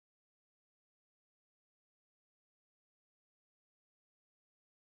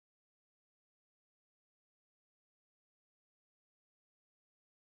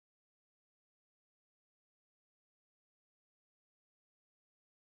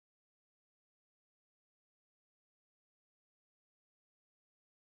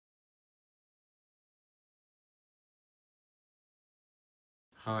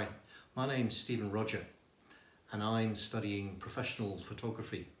Hi, my name's Stephen Roger and I'm studying professional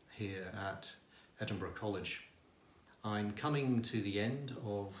photography here at Edinburgh College. I'm coming to the end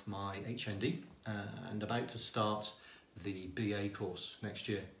of my HND and about to start the BA course next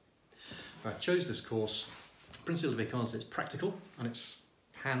year. I chose this course principally because it's practical and it's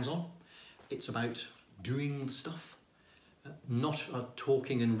hands-on. It's about doing the stuff, not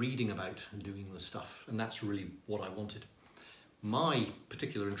talking and reading about doing the stuff, and that's really what I wanted. My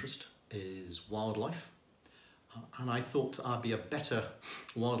particular interest is wildlife, and I thought I'd be a better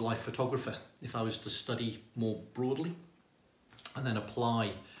wildlife photographer if I was to study more broadly and then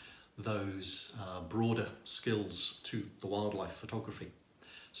apply those broader skills to the wildlife photography.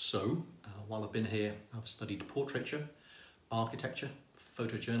 So while I've been here, I've studied portraiture, architecture,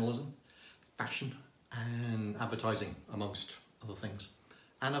 photojournalism, fashion and advertising, amongst other things.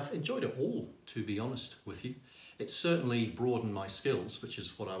 And I've enjoyed it all, to be honest with you. It's certainly broadened my skills, which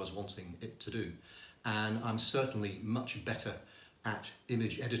is what I was wanting it to do. And I'm certainly much better at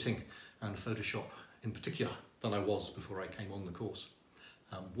image editing and Photoshop in particular than I was before I came on the course.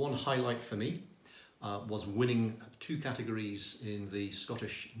 One highlight for me was winning 2 categories in the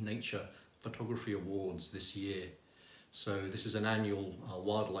Scottish Nature Photography Awards this year. So this is an annual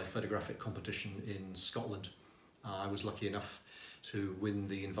wildlife photographic competition in Scotland. I was lucky enough to win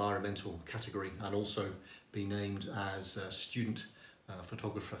the environmental category and also be named as student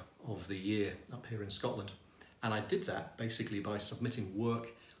photographer of the year up here in Scotland. And I did that basically by submitting work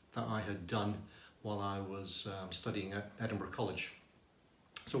that I had done while I was studying at Edinburgh College.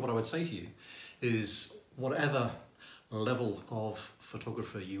 So what I would say to you is, whatever level of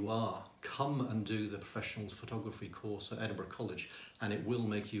photographer you are, come and do the professional photography course at Edinburgh College and it will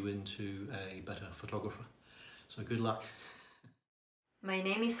make you into a better photographer. So good luck. My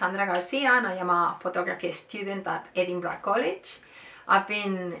name is Sandra Garcia and I am a photography student at Edinburgh College. I've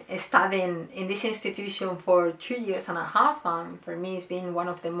been studying in this institution for 2.5 years and for me it's been one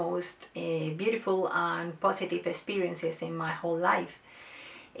of the most beautiful and positive experiences in my whole life.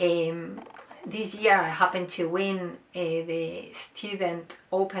 This year I happened to win the Student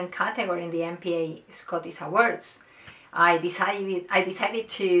Open category in the MPA Scottish Awards. I decided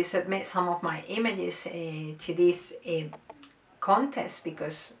to submit some of my images to this contest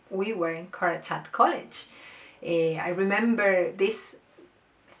because we were encouraged at college. I remember this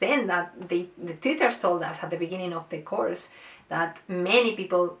thing that the tutors told us at the beginning of the course, that many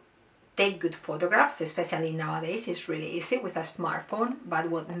people take good photographs, especially nowadays. It's really easy with a smartphone, but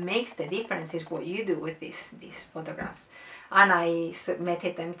what makes the difference is what you do with these photographs. And I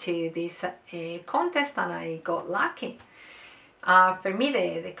submitted them to this contest and I got lucky. For me,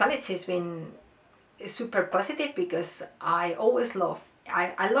 the college has been super positive because I always love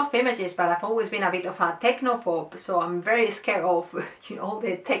images, but I've always been a bit of a technophobe, so I'm very scared of all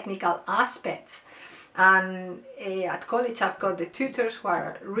the technical aspects. And at college I've got the tutors who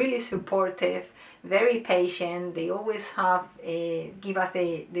are really supportive, very patient. They always have give us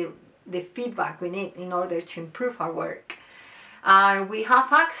the feedback we need in order to improve our work. And we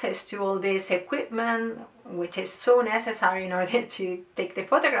have access to all this equipment, which is so necessary in order to take the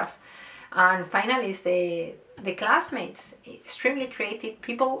photographs. And finally is the classmates, extremely creative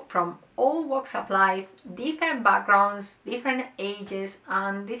people from all walks of life, different backgrounds, different ages,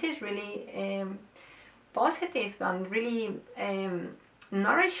 and this is really positive and really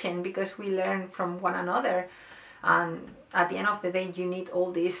nourishing because we learn from one another. And at the end of the day you need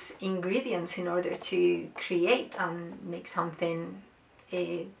all these ingredients in order to create and make something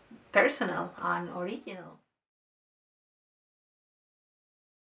personal and original.